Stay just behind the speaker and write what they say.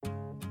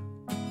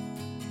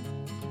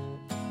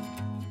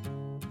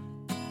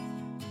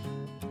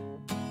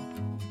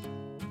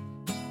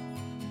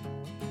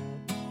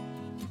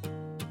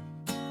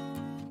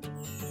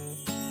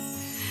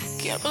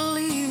Can't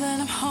believe that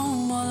I'm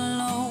home all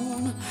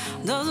alone.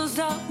 Doesn't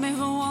stop me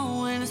from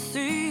wanting to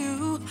see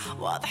you.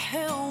 Why the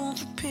hell won't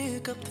you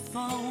pick up the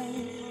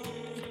phone?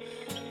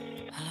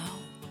 Hello?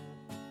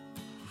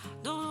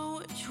 Don't know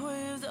which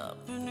way is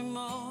up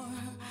anymore.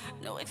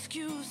 No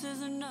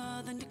excuses or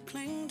nothing to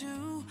cling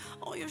to.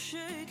 Oh, you're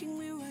shaking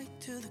me right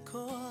to the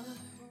core.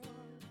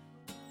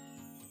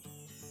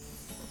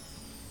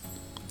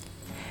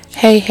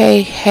 Hey,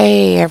 hey,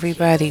 hey,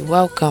 everybody.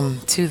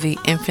 Welcome to the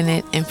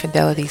Infinite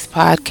Infidelities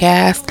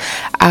podcast.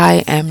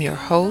 I am your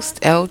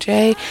host,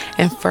 LJ.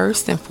 And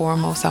first and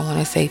foremost, I want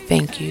to say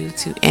thank you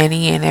to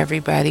any and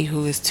everybody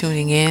who is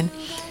tuning in.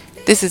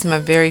 This is my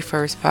very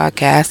first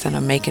podcast, and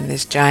I'm making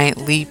this giant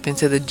leap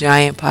into the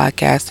giant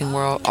podcasting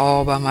world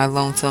all by my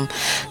lonesome.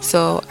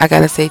 So I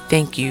got to say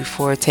thank you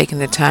for taking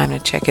the time to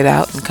check it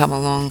out and come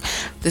along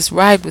this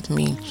ride with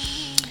me.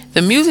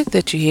 The music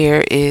that you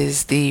hear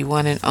is the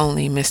one and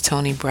only Miss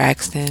Toni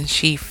Braxton.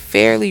 She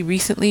fairly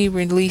recently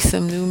released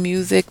some new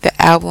music.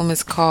 The album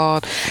is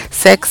called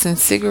Sex and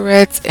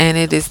Cigarettes, and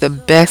it is the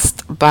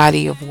best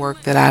body of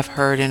work that I've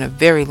heard in a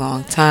very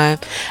long time.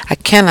 I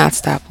cannot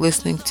stop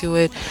listening to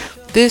it.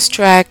 This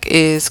track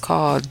is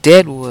called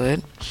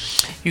Deadwood.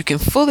 You can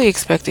fully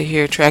expect to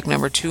hear track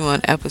number 2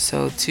 on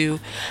episode 2.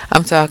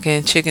 I'm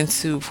talking Chicken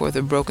Soup for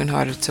the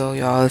Brokenhearted Soul,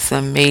 y'all. It's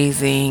an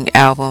amazing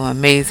album,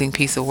 amazing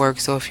piece of work.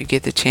 So if you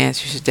get the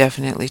chance, you should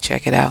definitely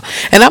check it out.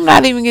 And I'm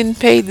not even getting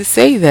paid to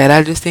say that.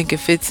 I just think it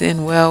fits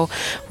in well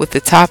with the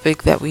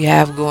topic that we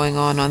have going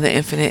on the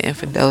Infinite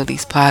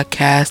Infidelities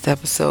podcast,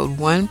 episode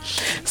 1.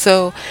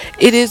 So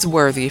it is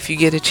worthy. If you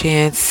get a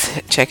chance,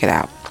 check it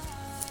out.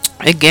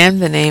 Again,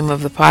 the name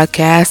of the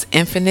podcast,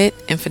 Infinite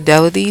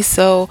Infidelity.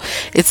 So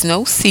it's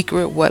no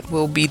secret what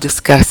we'll be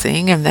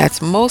discussing, and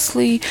that's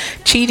mostly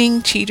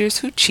cheating,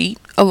 cheaters who cheat,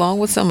 along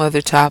with some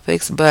other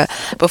topics. But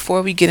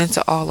before we get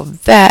into all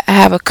of that, I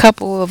have a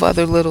couple of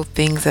other little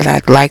things that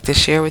I'd like to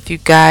share with you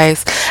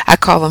guys. I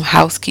call them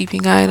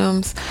housekeeping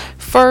items.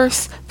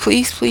 First,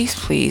 please,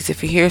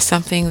 if you hear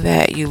something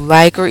that you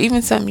like or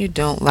even something you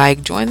don't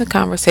like, join the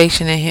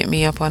conversation and hit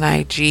me up on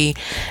IG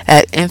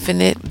at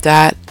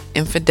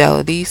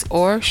infinite.infidelities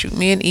or shoot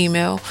me an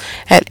email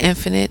at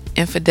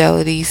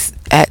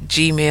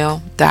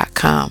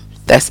infiniteinfidelities@gmail.com.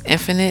 That's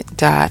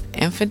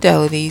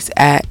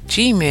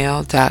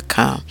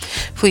infinite.infidelities@gmail.com.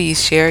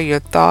 Please share your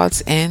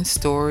thoughts and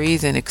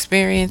stories and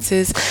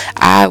experiences.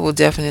 I will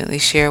definitely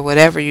share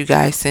whatever you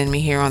guys send me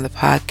here on the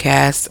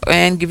podcast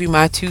and give you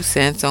my 2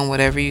 cents on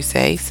whatever you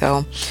say.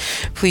 So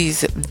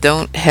please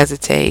don't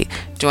hesitate.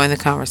 Join the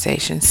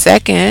conversation.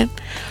 Second,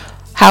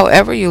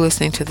 however you're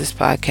listening to this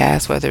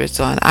podcast, whether it's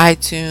on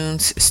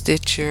iTunes,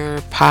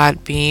 Stitcher,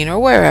 Podbean, or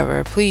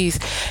wherever, please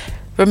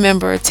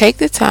remember, take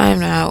the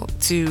time out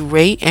to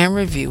rate and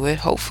review it.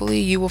 Hopefully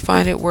you will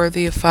find it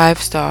worthy of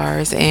 5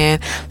 stars,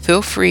 and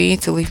feel free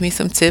to leave me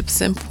some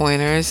tips and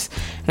pointers.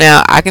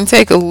 Now, I can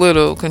take a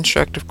little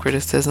constructive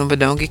criticism, but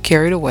don't get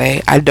carried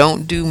away. I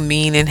don't do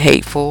mean and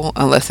hateful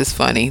unless it's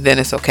funny, then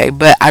it's okay.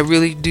 But I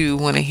really do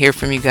want to hear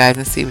from you guys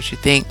and see what you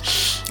think.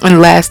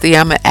 And lastly,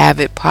 I'm an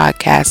avid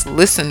podcast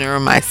listener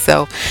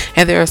myself,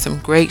 and there are some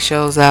great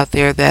shows out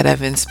there that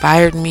have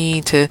inspired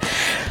me to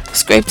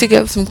scrape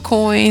together some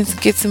coins,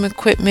 get some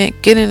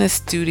equipment, get in a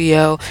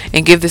studio,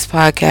 and give this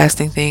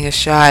podcasting thing a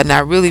shot. And I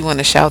really want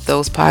to shout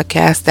those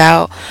podcasts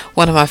out.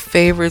 One of my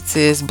favorites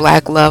is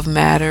Black Love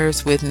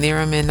Matters with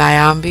Niram and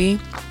Nyambi.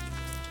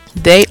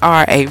 They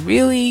are a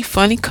really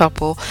funny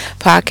couple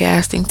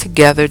podcasting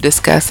together,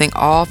 discussing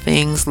all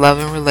things love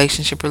and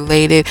relationship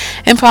related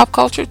and pop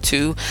culture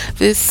too.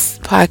 This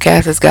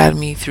podcast has gotten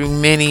me through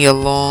many a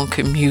long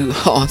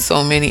commute on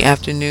so many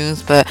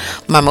afternoons, but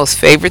my most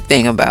favorite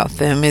thing about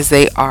them is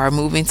they are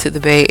moving to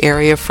the Bay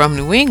Area from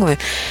New England.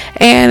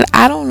 And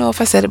I don't know if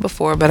I said it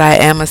before, but I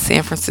am a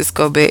San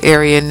Francisco Bay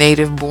Area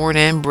native, born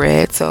and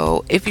bred.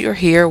 So if you're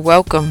here,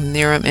 welcome,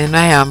 Niram and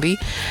Nyambi.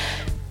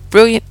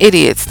 Brilliant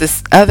Idiots,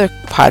 this other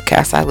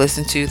podcast I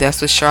listen to,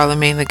 that's with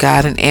Charlemagne the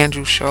God and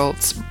Andrew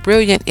Schultz.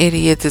 Brilliant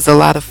Idiots is a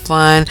lot of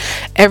fun.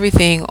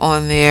 Everything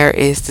on there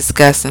is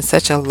discussed in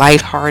such a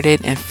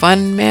lighthearted and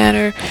fun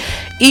manner.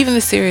 Even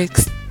the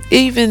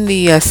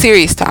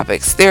serious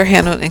topics, they're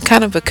handled in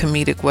kind of a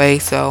comedic way,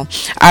 so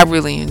I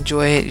really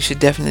enjoy it. You should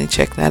definitely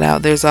check that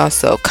out. There's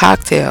also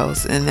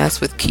Cocktails, and that's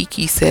with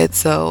Kiki Said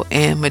So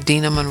and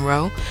Medina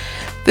Monroe.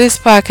 This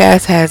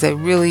podcast has a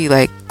really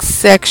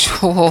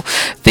sexual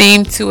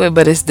theme to it,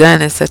 but it's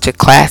done in such a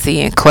classy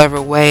and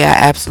clever way. I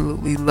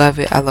absolutely love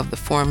it. I love the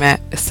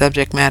format, the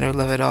subject matter,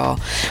 love it all.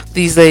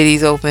 These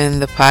ladies open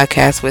the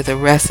podcast with a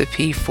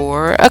recipe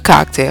for a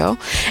cocktail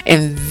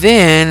and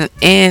then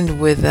end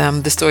with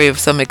the story of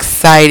some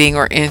exciting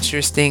or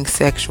interesting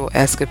sexual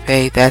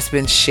escapade that's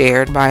been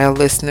shared by a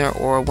listener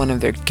or one of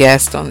their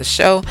guests on the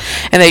show.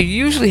 And they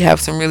usually have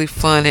some really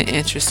fun and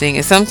interesting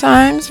and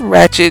sometimes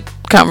ratchet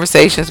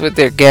conversations with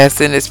their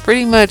guests, and it's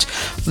pretty much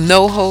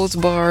no holds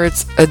barred,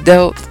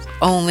 adult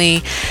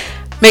only.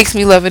 Makes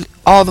me love it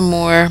all the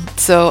more.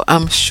 So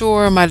I'm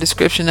sure my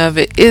description of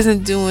it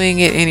isn't doing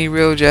it any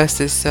real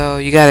justice. So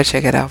you got to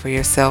check it out for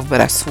yourself.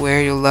 But I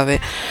swear you'll love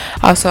it.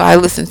 Also, I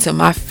listen to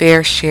my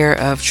fair share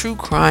of true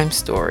crime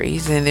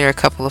stories, and there are a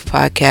couple of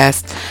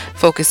podcasts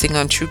focusing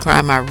on true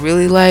crime I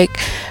really like.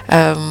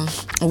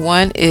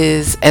 One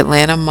is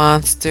Atlanta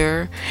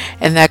Monster,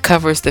 and that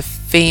covers the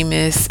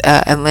famous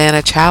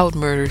Atlanta child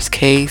murders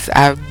case.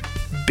 I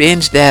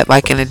binged that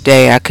like in a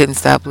day. I couldn't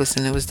stop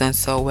listening. It was done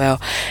so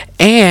well.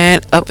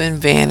 And Up and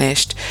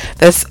Vanished.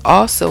 That's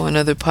also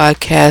another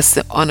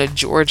podcast on a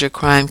Georgia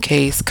crime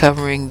case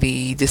covering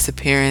the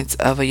disappearance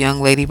of a young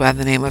lady by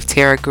the name of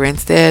Tara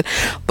Grinstead.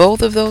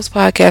 Both of those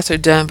podcasts are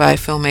done by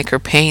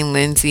filmmaker Payne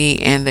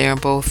Lindsay, and they are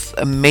both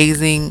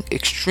amazing,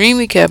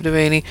 extremely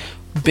captivating,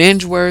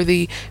 binge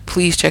worthy.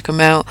 Please check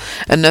them out.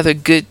 Another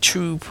good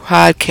true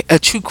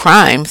podcast, true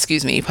crime,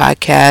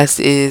 podcast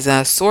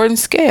is Sword and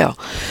Scale.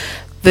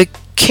 The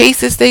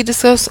cases they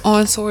discuss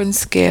on Sword and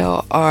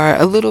Scale are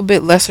a little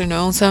bit lesser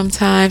known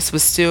sometimes,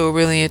 but still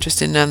really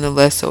interesting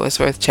nonetheless, so it's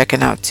worth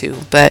checking out too.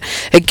 But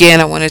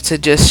again, I wanted to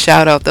just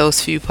shout out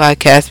those few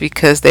podcasts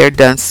because they're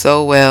done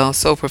so well,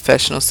 so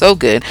professional, so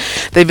good.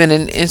 They've been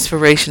an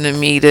inspiration to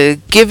me to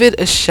give it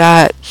a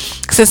shot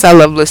since I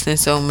love listening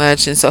so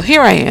much. And so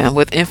here I am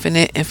with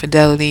Infinite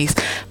Infidelities,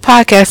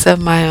 podcast of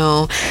my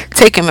own,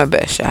 taking my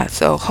best shot.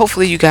 So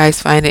hopefully you guys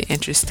find it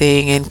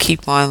interesting and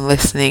keep on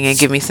listening and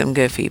give me some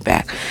good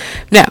feedback.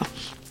 Now,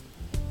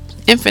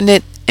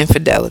 Infinite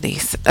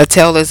Infidelities, a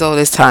tale as old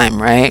as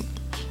time, right?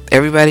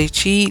 Everybody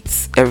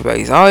cheats,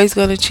 everybody's always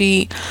going to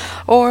cheat.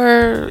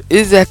 Or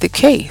is that the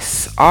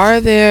case? Are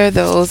there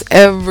those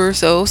ever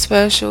so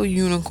special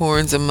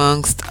unicorns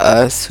amongst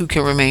us who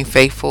can remain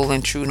faithful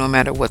and true no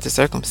matter what the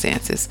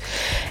circumstances?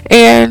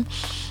 And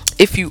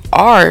if you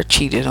are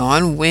cheated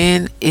on,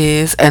 when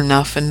is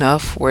enough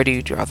enough? Where do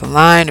you draw the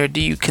line? Or do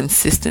you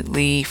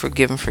consistently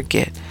forgive and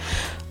forget?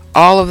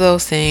 All of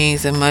those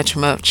things and much,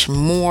 much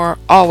more,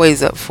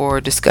 always up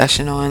for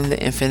discussion on the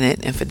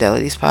Infinite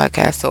Infidelities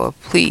podcast. So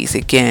please,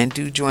 again,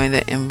 do join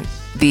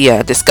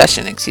the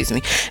discussion,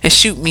 and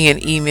shoot me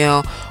an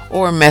email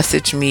or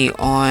message me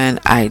on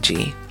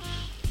IG.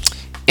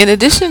 In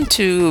addition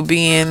to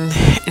being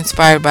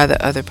inspired by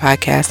the other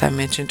podcasts I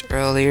mentioned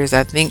earlier,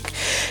 I think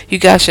you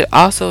guys should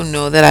also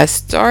know that I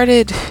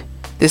started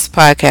this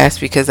podcast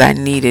because I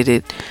needed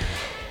it.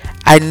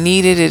 I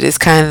needed it as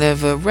kind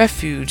of a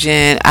refuge,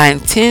 and I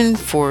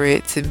intend for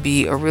it to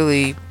be a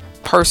really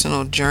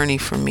personal journey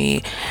for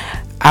me.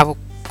 I will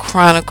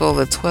chronicle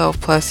a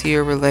 12 plus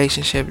year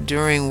relationship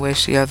during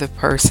which the other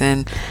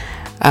person,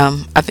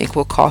 I think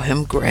we'll call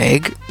him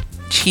Greg,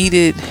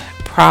 cheated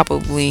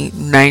probably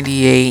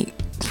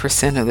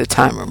 98% of the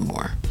time or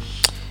more.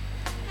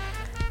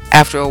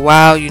 After a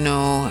while,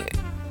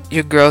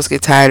 your girls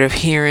get tired of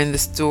hearing the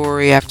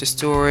story after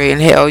story,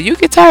 and hell, you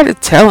get tired of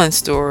telling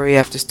story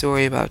after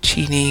story about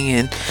cheating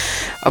and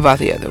about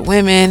the other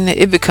women.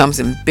 It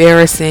becomes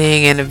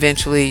embarrassing, and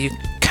eventually you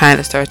kind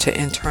of start to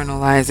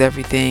internalize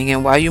everything.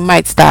 And while you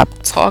might stop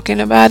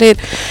talking about it,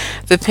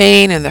 the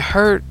pain and the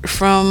hurt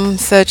from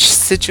such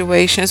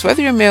situations,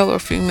 whether you're male or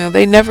female,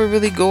 they never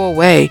really go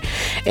away.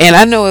 And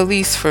I know, at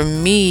least for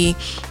me,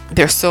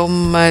 they're so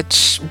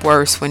much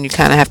worse when you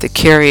kind of have to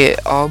carry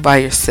it all by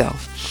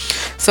yourself.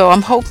 So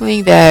I'm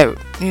hoping that,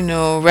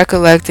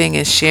 recollecting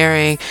and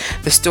sharing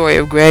the story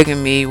of Greg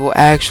and me will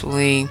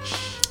actually,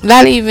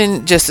 not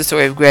even just the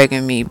story of Greg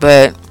and me,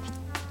 but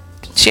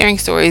sharing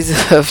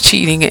stories of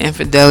cheating and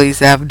infidelities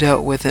that I've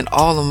dealt with in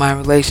all of my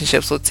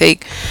relationships will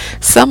take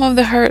some of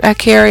the hurt I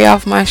carry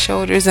off my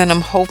shoulders, and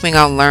I'm hoping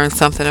I'll learn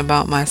something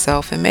about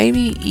myself, and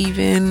maybe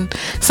even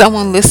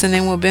someone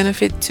listening will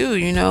benefit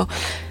too.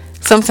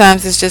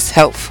 Sometimes it's just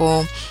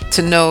helpful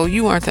to know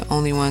you aren't the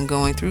only one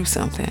going through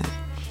something.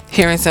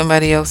 Hearing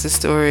somebody else's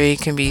story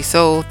can be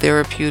so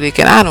therapeutic,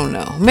 and I don't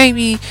know,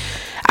 maybe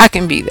I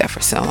can be there for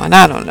someone,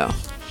 I don't know.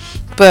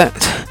 But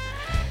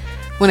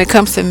when it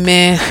comes to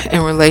men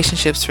and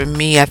relationships, for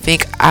me, I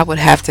think I would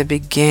have to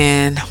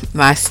begin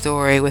my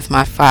story with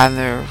my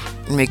father,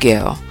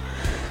 Miguel.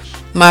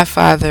 My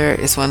father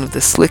is one of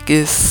the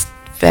slickest,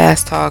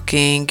 fast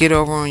talking, get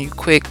over on you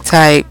quick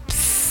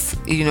types,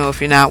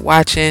 if you're not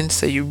watching,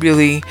 so you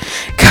really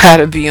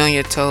gotta be on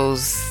your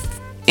toes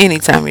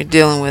anytime you're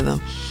dealing with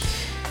them.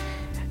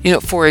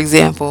 For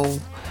example,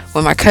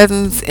 when my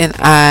cousins and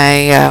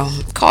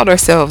I called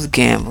ourselves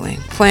gambling,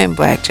 playing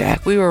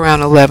blackjack, we were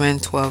around 11,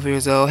 12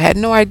 years old, had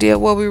no idea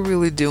what we were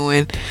really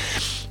doing,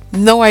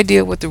 no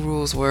idea what the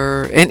rules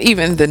were, and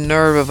even the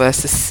nerve of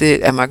us to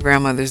sit at my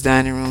grandmother's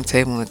dining room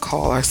table and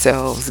call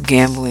ourselves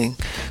gambling,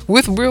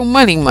 with real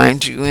money,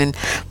 mind you. And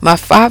my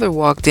father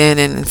walked in,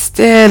 and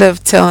instead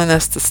of telling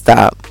us to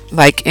stop,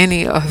 like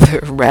any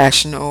other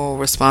rational,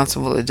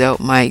 responsible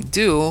adult might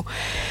do,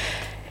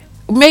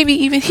 maybe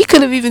even he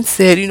could have even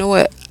said, you know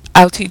what,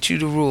 I'll teach you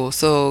the rules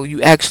so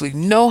you actually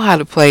know how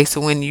to play,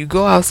 so when you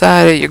go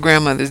outside of your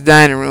grandmother's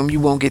dining room, you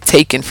won't get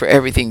taken for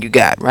everything you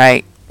got,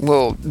 right?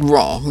 Well,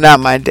 wrong. Not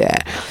my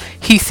dad.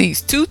 He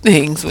sees two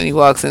things when he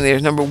walks in there.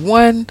 Number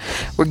one,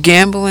 we're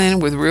gambling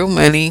with real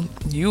money,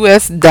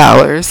 US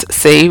dollars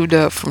saved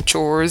up from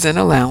chores and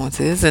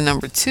allowances. And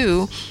number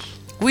two,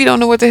 we don't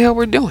know what the hell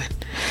we're doing.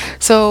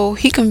 So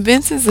he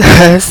convinces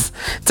us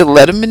to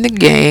let him in the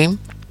game.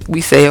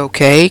 We say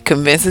okay,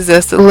 convinces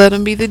us to let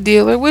him be the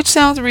dealer, which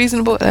sounds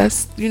reasonable to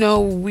us.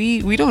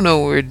 We don't know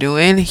what we're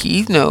doing.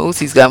 He knows,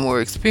 he's got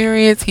more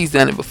experience, he's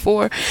done it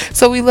before.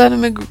 So we let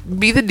him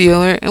be the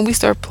dealer and we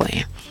start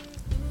playing.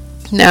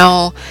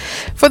 Now,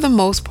 for the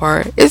most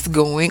part, it's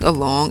going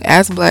along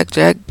as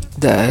blackjack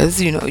does.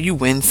 You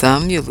win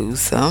some, you lose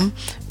some,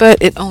 but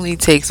it only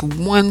takes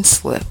one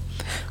slip,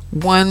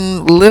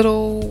 one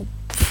little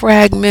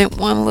fragment,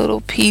 one little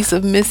piece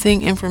of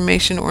missing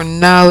information or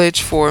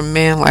knowledge for a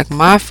man like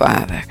my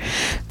father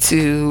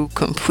to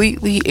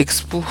completely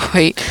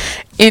exploit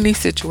any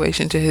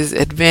situation to his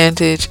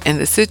advantage. And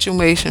the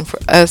situation for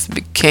us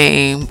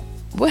became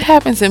what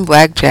happens in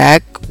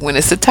blackjack when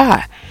it's a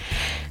tie.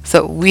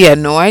 So we had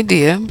no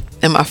idea.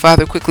 And my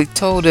father quickly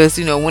told us,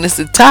 when it's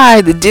a tie,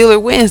 the dealer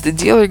wins. The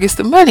dealer gets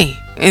the money.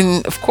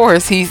 And of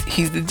course, he's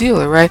the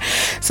dealer, right?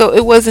 So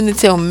it wasn't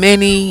until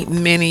many,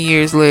 many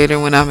years later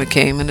when I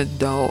became an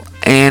adult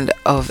and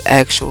of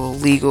actual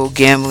legal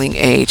gambling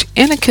age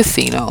in a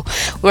casino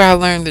where I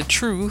learned the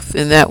truth,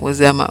 and that was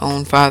that my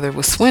own father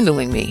was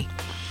swindling me.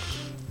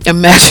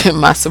 Imagine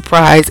my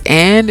surprise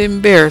and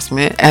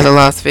embarrassment at a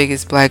Las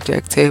Vegas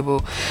blackjack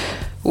table.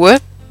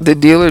 What? The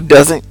dealer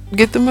doesn't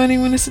get the money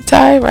when it's a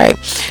tie, right?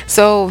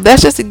 So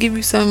that's just to give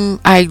you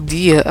some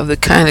idea of the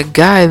kind of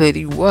guy that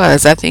he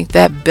was. I think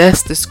that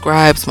best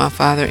describes my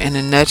father in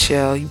a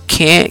nutshell. You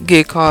can't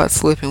get caught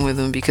slipping with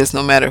him, because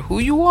no matter who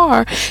you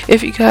are,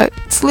 if you got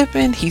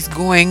slipping, he's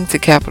going to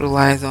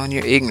capitalize on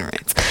your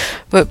ignorance.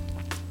 But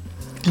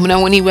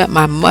when he met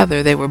my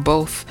mother, they were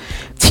both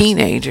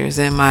teenagers,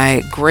 and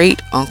my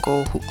great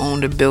uncle, who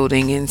owned a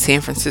building in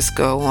San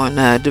Francisco on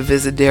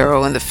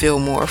Divisadero and the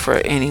Fillmore, for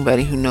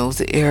anybody who knows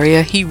the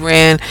area, he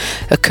ran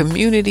a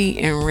community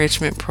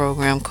enrichment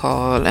program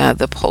called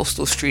the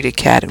Postal Street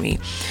Academy.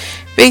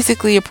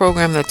 Basically a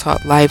program that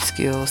taught life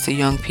skills to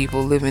young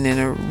people living in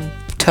a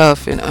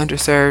tough and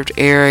underserved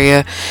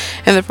area.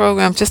 And the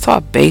program just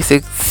taught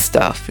basic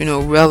stuff,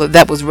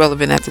 that was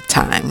relevant at the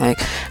time, like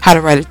how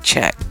to write a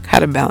check, how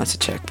to balance a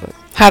checkbook,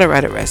 how to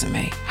write a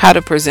resume, how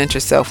to present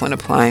yourself when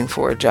applying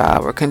for a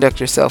job or conduct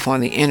yourself on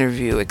the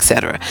interview,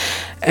 etc.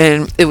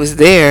 And it was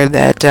there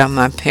that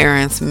my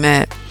parents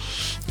met.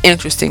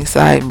 Interesting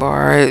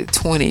sidebar,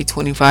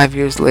 25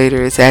 years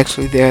later, it's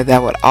actually there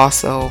that would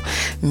also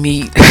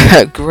meet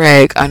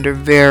Greg under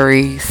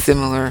very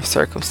similar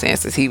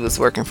circumstances. He was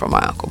working for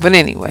my uncle. But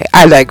anyway,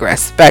 I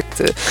digress. Back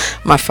to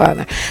my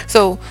father.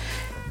 So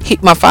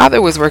my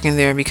father was working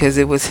there because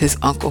it was his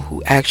uncle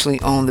who actually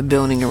owned the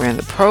building and ran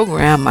the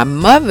program. My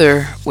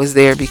mother was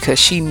there because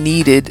she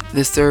needed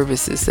the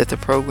services that the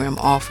program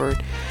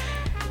offered.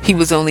 He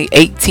was only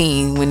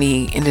 18 when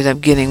he ended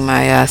up getting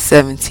my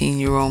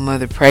 17-year-old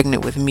mother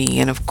pregnant with me.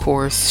 And of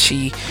course,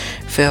 she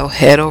fell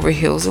head over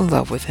heels in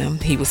love with him.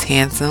 He was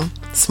handsome,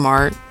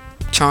 smart,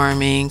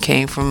 charming,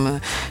 came from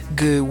a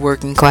good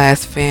working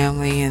class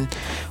family. And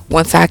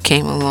once I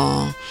came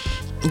along,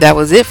 that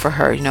was it for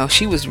her.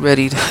 She was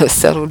ready to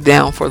settle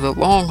down for the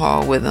long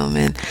haul with him.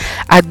 And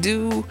I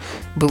do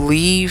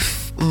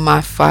believe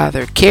my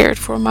father cared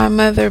for my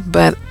mother,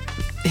 but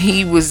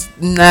he was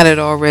not at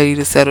all ready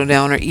to settle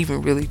down or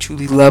even really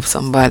truly love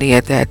somebody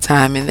at that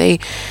time. And they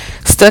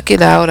stuck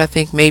it out, I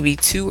think maybe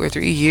 2 or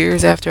 3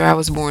 years after I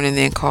was born, and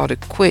then called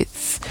it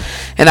quits.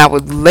 And I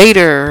would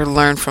later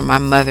learn from my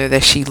mother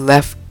that she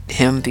left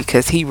him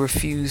because he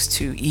refused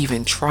to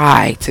even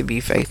try to be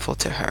faithful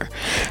to her.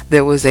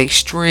 There was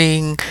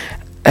an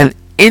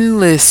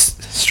endless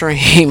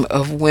stream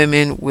of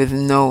women with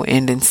no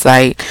end in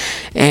sight.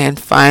 And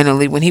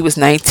finally, when he was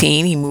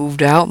 19, he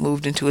moved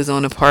into his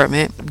own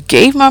apartment,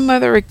 gave my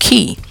mother a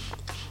key.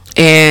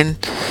 And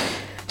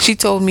she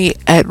told me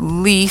at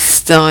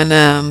least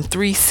on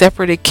 3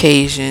 separate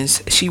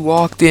occasions, she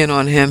walked in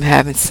on him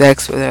having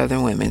sex with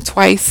other women,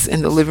 twice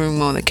in the living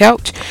room on the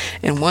couch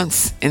and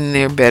once in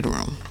their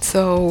bedroom.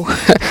 So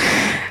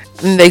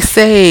they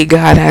say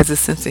God has a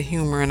sense of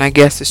humor, and I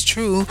guess it's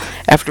true.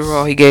 After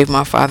all, he gave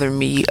my father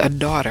me a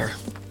daughter,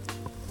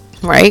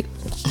 right?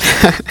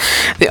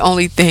 The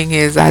only thing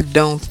is, I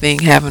don't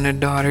think having a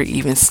daughter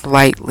even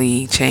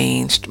slightly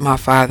changed my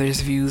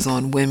father's views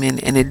on women,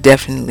 and it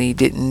definitely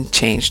didn't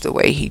change the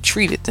way he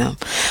treated them.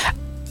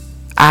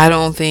 I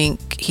don't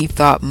think he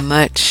thought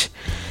much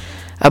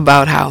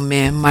about how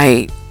men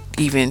might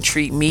even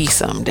treat me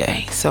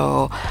someday.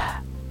 So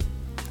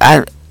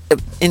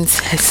in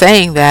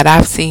saying that,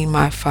 I've seen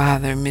my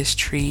father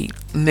mistreat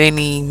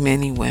many,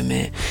 many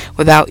women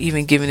without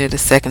even giving it a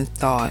second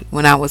thought.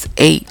 When I was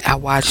 8, I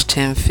watched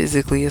him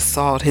physically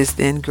assault his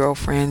then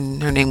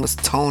girlfriend. Her name was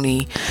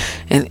Tony,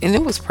 and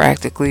it was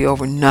practically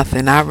over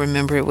nothing. I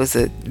remember it was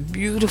a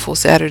beautiful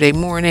Saturday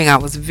morning. I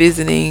was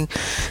spending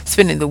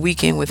the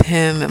weekend with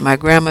him at my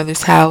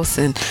grandmother's house,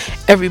 and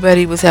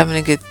everybody was having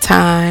a good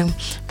time.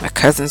 My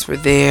cousins were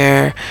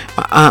there,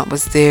 my aunt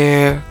was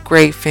there,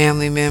 great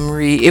family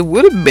memory. It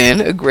would have been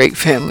a great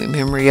family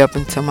memory up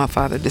until my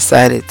father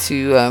decided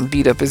to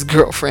beat up his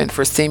girlfriend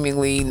for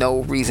seemingly no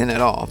reason at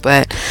all.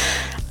 But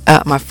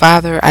my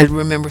father, I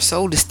remember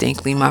so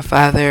distinctly, my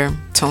father,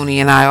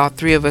 Tony, and I, all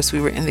three of us, we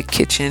were in the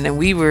kitchen and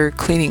we were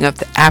cleaning up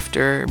the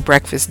after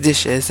breakfast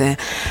dishes. And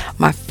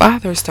my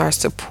father starts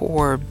to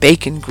pour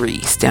bacon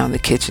grease down the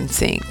kitchen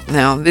sink.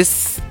 Now,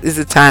 this is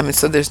a time, and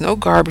so there's no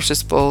garbage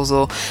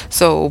disposal.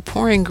 So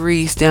pouring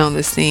grease down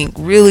the sink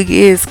really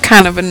is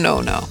kind of a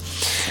no-no.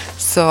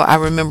 So I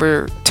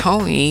remember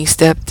Tony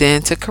stepped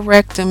in to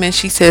correct him, and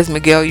she says,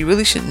 Miguel, you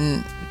really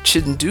shouldn't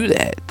do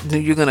that.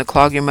 You're gonna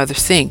clog your mother's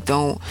sink.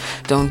 Don't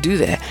do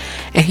that.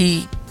 And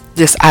he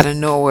just out of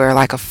nowhere,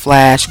 like a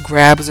flash,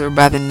 grabs her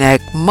by the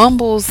neck,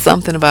 mumbles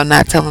something about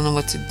not telling him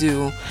what to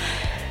do,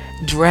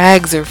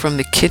 drags her from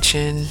the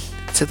kitchen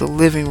to the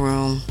living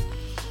room,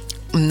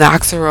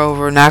 knocks her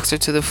over, knocks her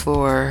to the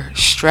floor,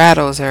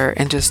 straddles her,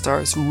 and just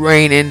starts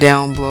raining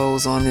down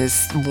blows on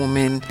this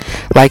woman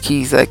like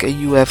he's like a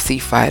UFC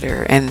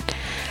fighter. And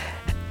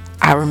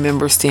I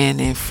remember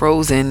standing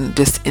frozen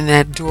just in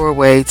that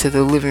doorway to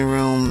the living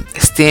room,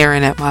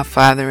 staring at my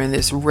father in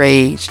this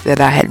rage that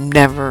I had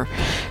never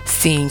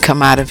seen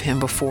come out of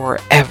him before,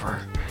 ever.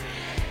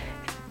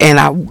 And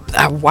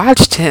I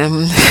watched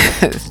him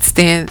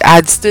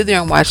I stood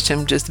there and watched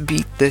him just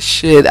beat the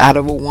shit out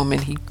of a woman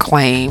he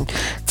claimed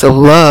to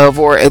love,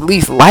 or at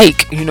least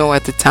like,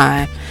 at the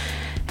time.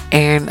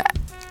 And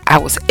I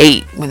was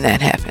 8 when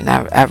that happened.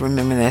 I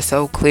remember that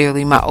so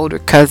clearly. My older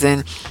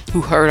cousin,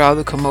 who heard all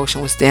the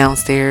commotion, was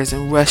downstairs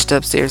and rushed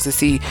upstairs to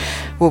see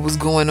what was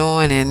going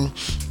on, and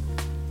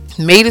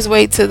made his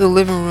way to the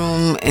living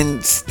room. And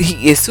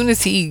as soon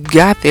as he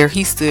got there,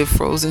 he stood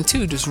frozen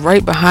too, just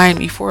right behind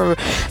me for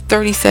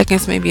 30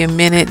 seconds, maybe a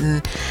minute.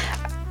 And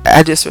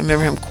I just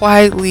remember him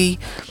quietly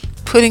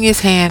putting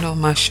his hand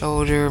on my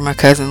shoulder, my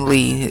cousin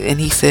Lee, and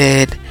he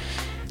said,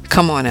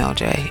 "Come on,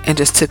 LJ," and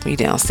just took me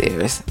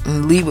downstairs.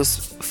 And Lee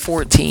was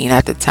 14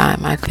 at the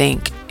time, I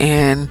think,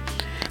 and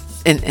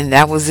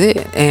that was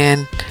it.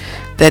 And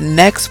that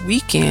next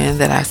weekend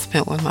that I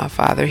spent with my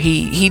father,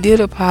 he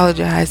did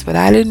apologize, but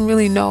I didn't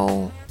really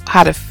know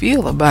how to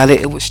feel about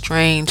it. It was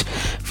strange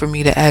for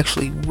me to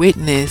actually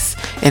witness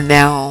and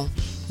now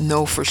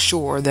know for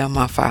sure that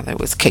my father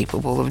was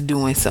capable of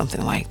doing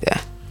something like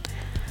that.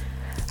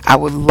 I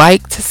would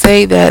like to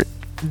say that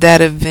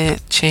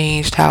event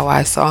changed how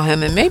I saw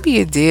him, and maybe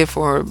it did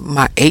for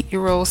my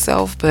 8-year-old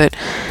self, but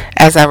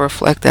as I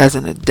reflect as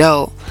an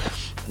adult,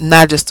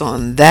 not just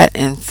on that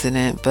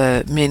incident,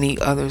 but many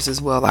others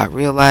as well, I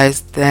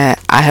realized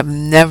that I have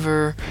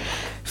never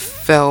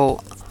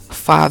felt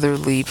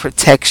fatherly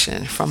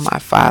protection from my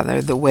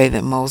father the way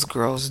that most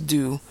girls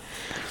do.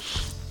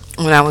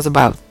 When I was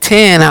about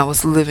 10, I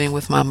was living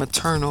with my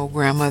maternal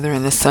grandmother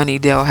in the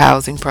Sunnydale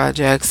housing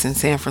projects in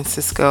San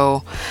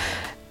Francisco.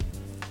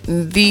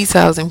 These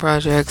housing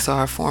projects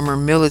are former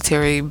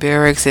military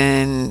barracks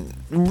and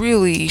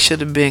really should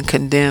have been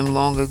condemned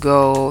long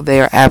ago.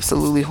 They are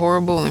absolutely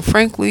horrible, and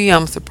frankly,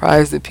 I'm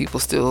surprised that people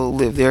still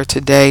live there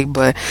today,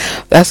 but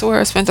that's where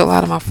I spent a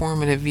lot of my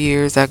formative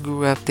years. I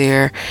grew up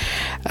there,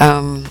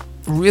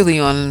 really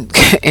in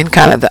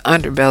kind of the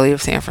underbelly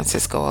of San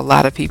Francisco. A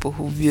lot of people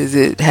who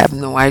visit have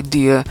no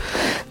idea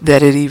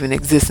that it even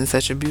exists in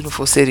such a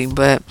beautiful city,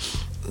 but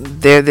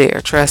they're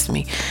there, trust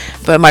me.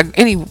 But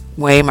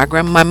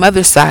my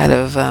mother's side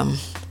of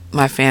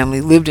my family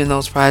lived in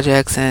those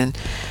projects, and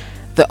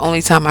the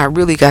only time I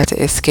really got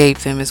to escape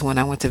them is when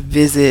I went to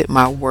visit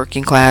my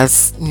working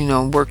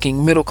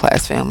middle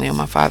class family on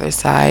my father's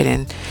side.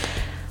 And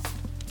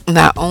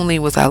not only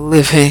was I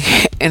living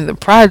in the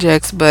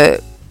projects,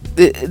 but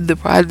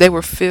they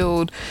were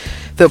filled.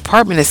 The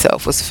apartment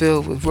itself was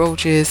filled with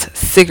roaches,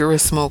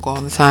 cigarette smoke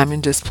all the time,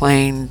 and just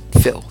plain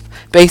filth.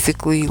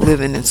 Basically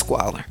living in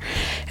squalor.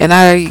 And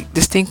I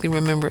distinctly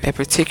remember a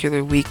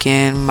particular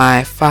weekend,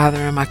 my father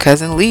and my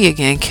cousin Lee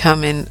again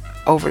coming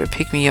over to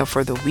pick me up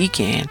for the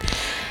weekend.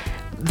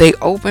 They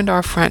opened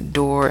our front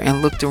door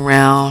and looked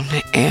around,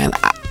 and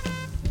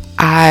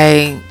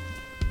I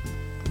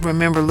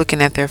remember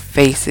looking at their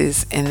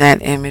faces, and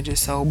that image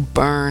is so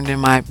burned in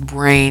my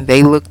brain.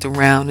 They looked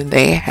around and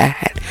they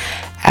had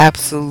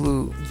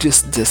absolute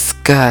just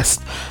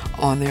disgust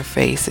on their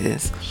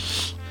faces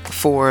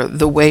for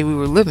the way we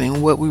were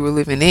living, what we were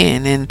living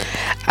in. And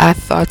I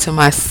thought to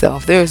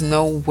myself, there's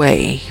no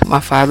way my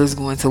father's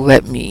going to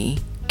let me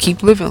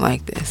keep living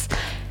like this.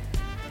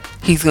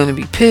 He's going to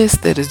be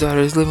pissed that his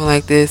daughter is living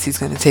like this. He's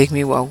going to take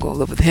me, go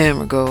live with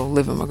him or go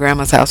live in my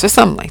grandma's house or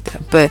something like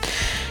that. But,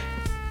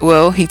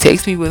 well, he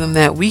takes me with him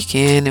that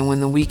weekend, and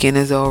when the weekend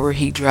is over,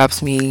 he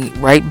drops me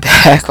right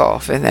back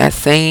off in that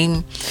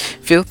same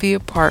filthy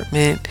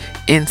apartment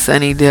in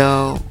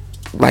Sunnydale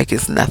like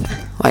it's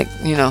nothing. Like,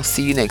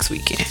 see you next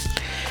weekend.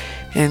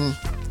 And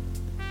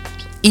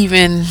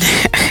even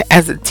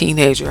as a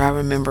teenager, I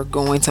remember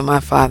going to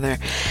my father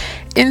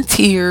in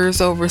tears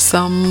over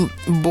some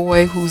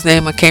boy whose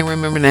name I can't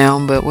remember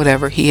now, but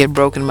whatever. He had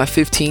broken my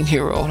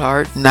 15-year-old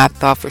heart, and I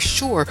thought for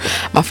sure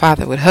my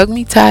father would hug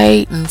me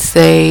tight and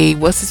say,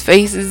 "What's his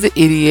face is the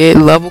idiot,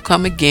 love will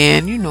come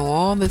again,"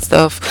 all the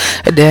stuff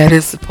a dad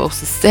is supposed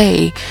to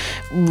say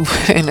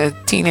when a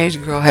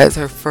teenage girl has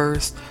her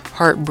first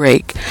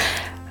heartbreak.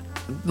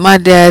 My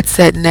dad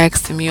sat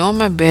next to me on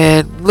my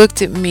bed,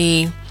 looked at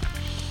me,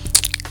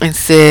 and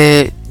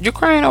said, "You're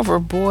crying over a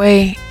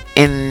boy?"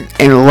 And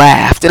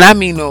laughed. And I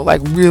mean, no,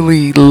 like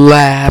really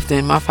laughed.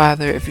 And my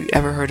father, if you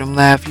ever heard him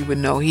laugh, you would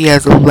know he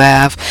has a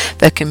laugh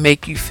that can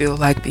make you feel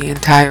like the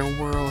entire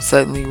world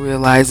suddenly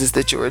realizes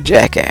that you're a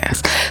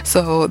jackass.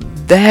 So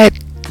that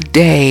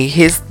day,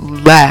 his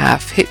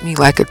laugh hit me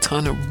like a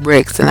ton of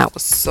bricks, and I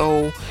was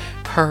so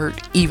hurt,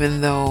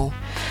 even though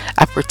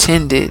I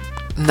pretended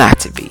not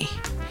to be.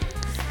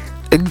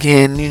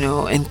 Again,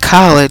 in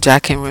college, I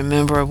can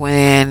remember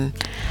when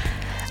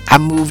I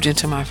moved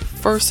into my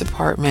first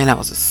apartment. I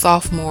was a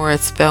sophomore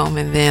at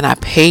Spelman. Then I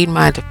paid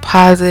my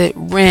deposit,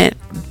 rent,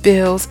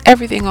 bills,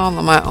 everything all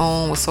on my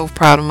own. Was so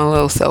proud of my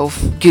little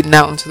self getting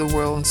out into the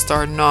world and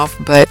starting off.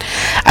 But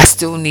I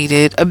still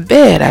needed a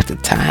bed at the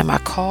time. I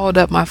called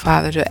up my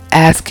father to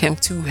ask him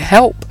to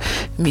help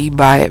me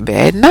buy a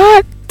bed.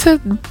 Not to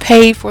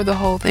pay for the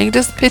whole thing,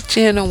 just pitch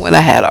in on what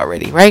I had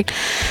already, right?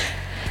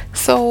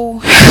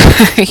 So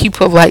he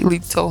politely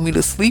told me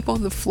to sleep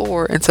on the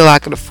floor until I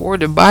could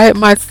afford to buy it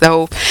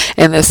myself,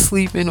 and that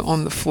sleeping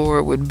on the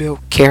floor would build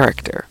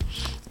character.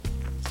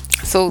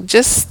 So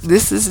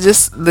this is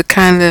just the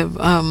kind of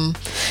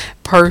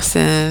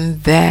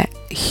person that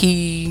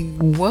he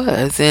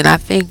was. And I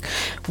think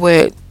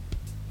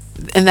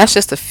that's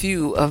just a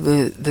few of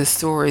the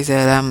stories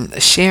that I'm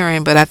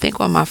sharing, but I think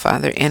what my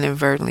father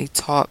inadvertently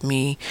taught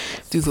me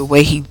through the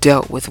way he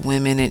dealt with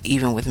women and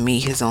even with me,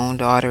 his own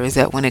daughter, is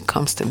that when it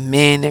comes to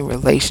men and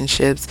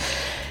relationships,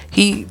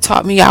 he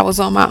taught me I was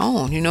on my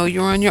own.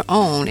 You're on your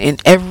own in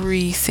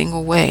every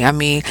single way. I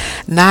mean,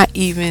 not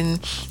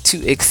even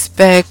to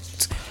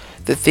expect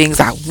the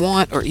things I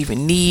want or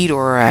even need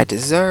or I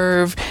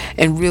deserve,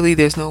 and really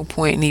there's no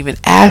point in even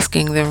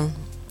asking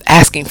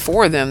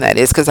for them, that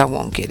is, because I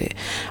won't get it.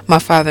 My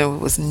father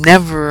was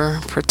never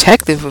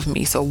protective of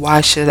me, so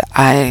why should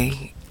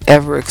I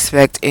ever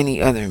expect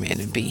any other man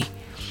to be?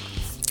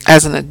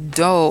 As an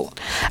adult,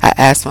 I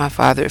asked my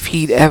father if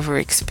he'd ever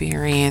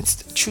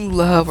experienced true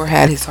love or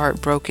had his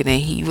heart broken,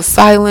 and he was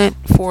silent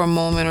for a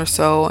moment or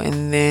so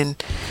and then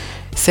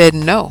said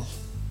no.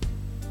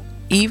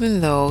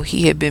 Even though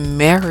he had been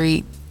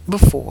married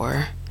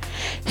before,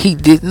 he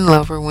didn't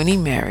love her when he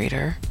married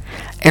her.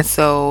 And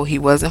so he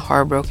wasn't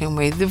heartbroken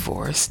when he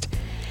divorced.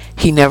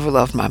 He never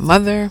loved my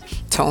mother,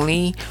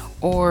 Tony,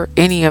 or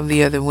any of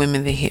the other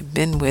women that he had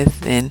been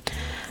with. And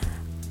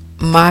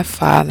my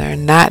father,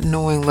 not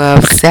knowing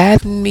love,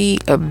 saddened me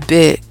a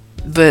bit,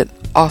 but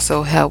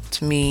also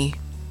helped me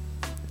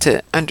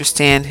to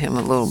understand him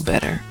a little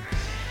better.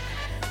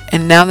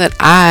 And now that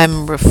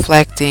I'm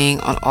reflecting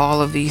on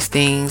all of these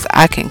things,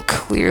 I can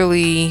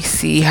clearly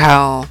see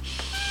how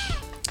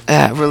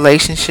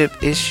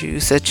relationship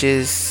issues such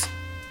as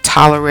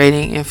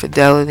tolerating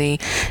infidelity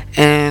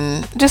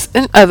and just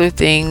in other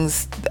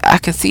things, I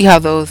can see how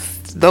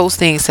those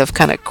things have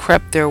kind of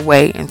crept their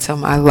way into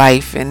my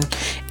life and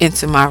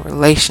into my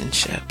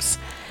relationships.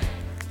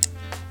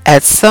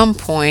 At some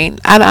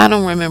point, I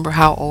don't remember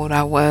how old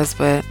I was,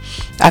 but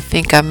I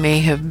think I may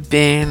have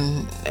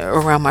been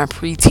around my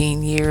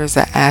preteen years.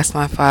 I asked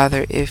my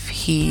father if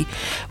he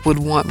would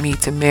want me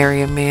to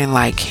marry a man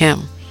like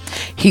him.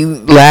 He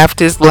laughed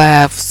his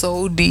laugh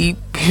so deep,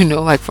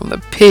 like from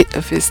the pit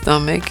of his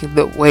stomach,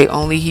 the way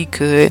only he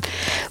could,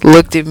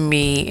 looked at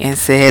me and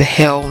said,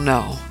 "Hell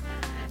no.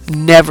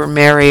 Never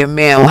marry a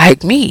man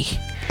like me."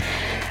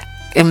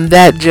 And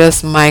that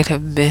just might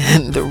have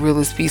been the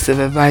realest piece of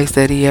advice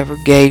that he ever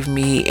gave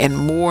me. And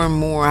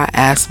more I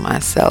asked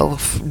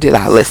myself, did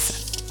I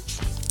listen?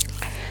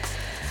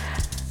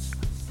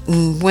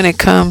 When it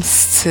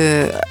comes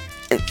to,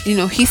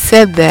 he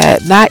said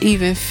that not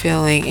even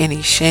feeling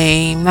any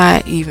shame,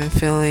 not even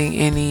feeling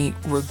any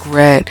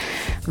regret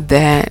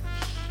that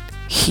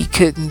he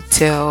couldn't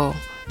tell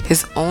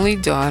his only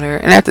daughter,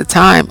 and at the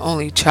time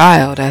only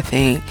child, I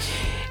think,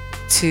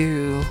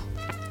 to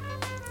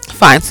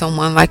find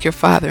someone like your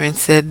father, and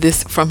said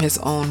this from his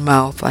own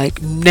mouth,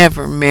 like,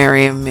 never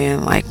marry a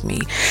man like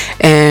me.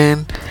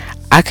 And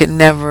I could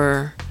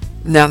never,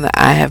 now that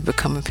I have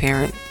become a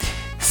parent,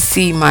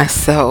 see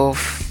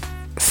myself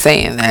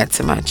saying that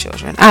to my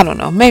children. I don't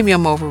know, maybe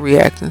I'm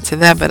overreacting to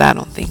that, but I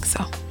don't think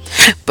so.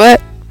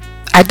 But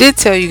I did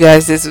tell you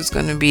guys this was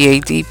going to be a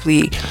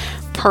deeply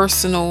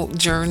personal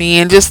journey,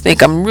 and just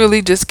think I'm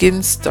really just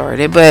getting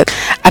started, but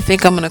I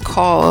think I'm going to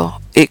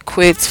call it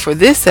quits for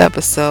this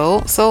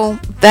episode. So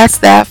that's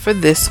that for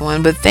this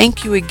one, but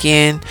thank you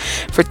again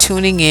for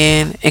tuning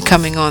in and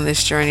coming on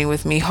this journey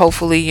with me.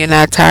 Hopefully you're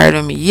not tired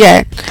of me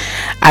yet.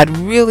 I'd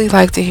really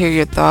like to hear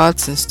your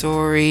thoughts and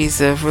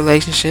stories of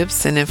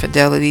relationships and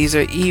infidelities,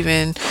 or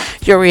even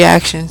your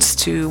reactions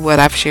to what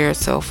I've shared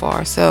so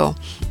far. So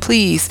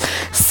please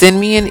send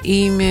me an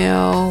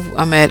email.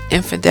 I'm at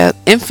infinite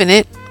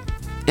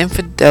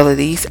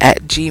infidelities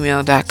at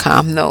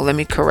gmail.com. No, let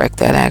me correct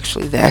that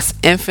actually. That's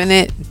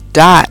infinite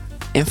dot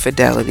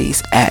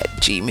infidelities at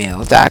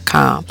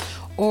gmail.com.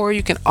 Or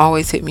you can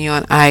always hit me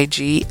on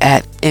IG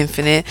at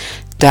infinite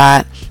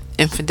dot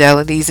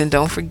infidelities. And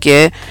don't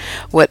forget,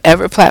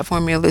 whatever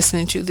platform you're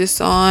listening to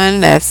this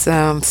on, that's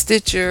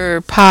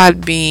Stitcher,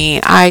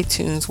 Podbean,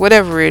 iTunes,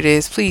 whatever it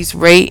is, please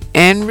rate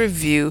and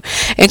review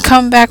and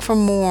come back for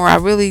more. I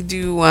really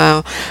do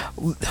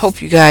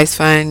hope you guys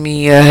find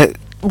me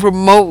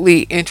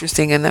remotely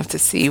interesting enough to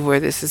see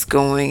where this is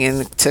going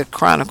and to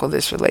chronicle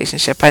this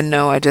relationship. I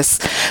know I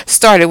just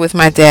started with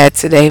my dad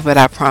today, but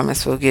I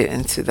promise we'll get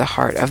into the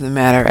heart of the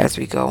matter as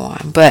we go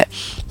on. But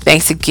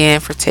thanks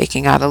again for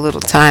taking out a little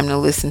time to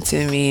listen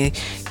to me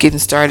getting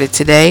started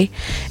today,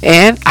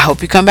 and I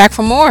hope you come back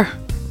for more.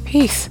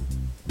 Peace.